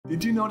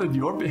Did you know that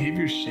your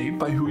behavior is shaped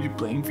by who you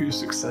blame for your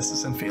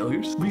successes and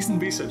failures?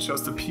 Recent research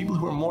shows that people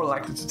who are more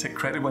likely to take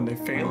credit when they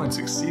fail and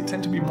succeed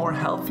tend to be more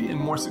healthy and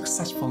more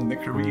successful in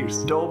their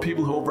careers. Though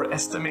people who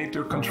overestimate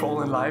their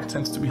control in life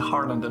tend to be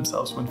hard on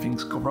themselves when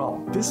things go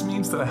wrong. This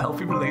means that a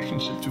healthy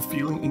relationship to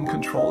feeling in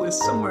control is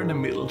somewhere in the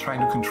middle,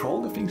 trying to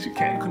control the things you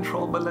can't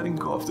control by letting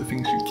go of the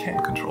things you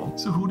can't control.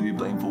 So who do you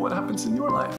blame for what happens in your life?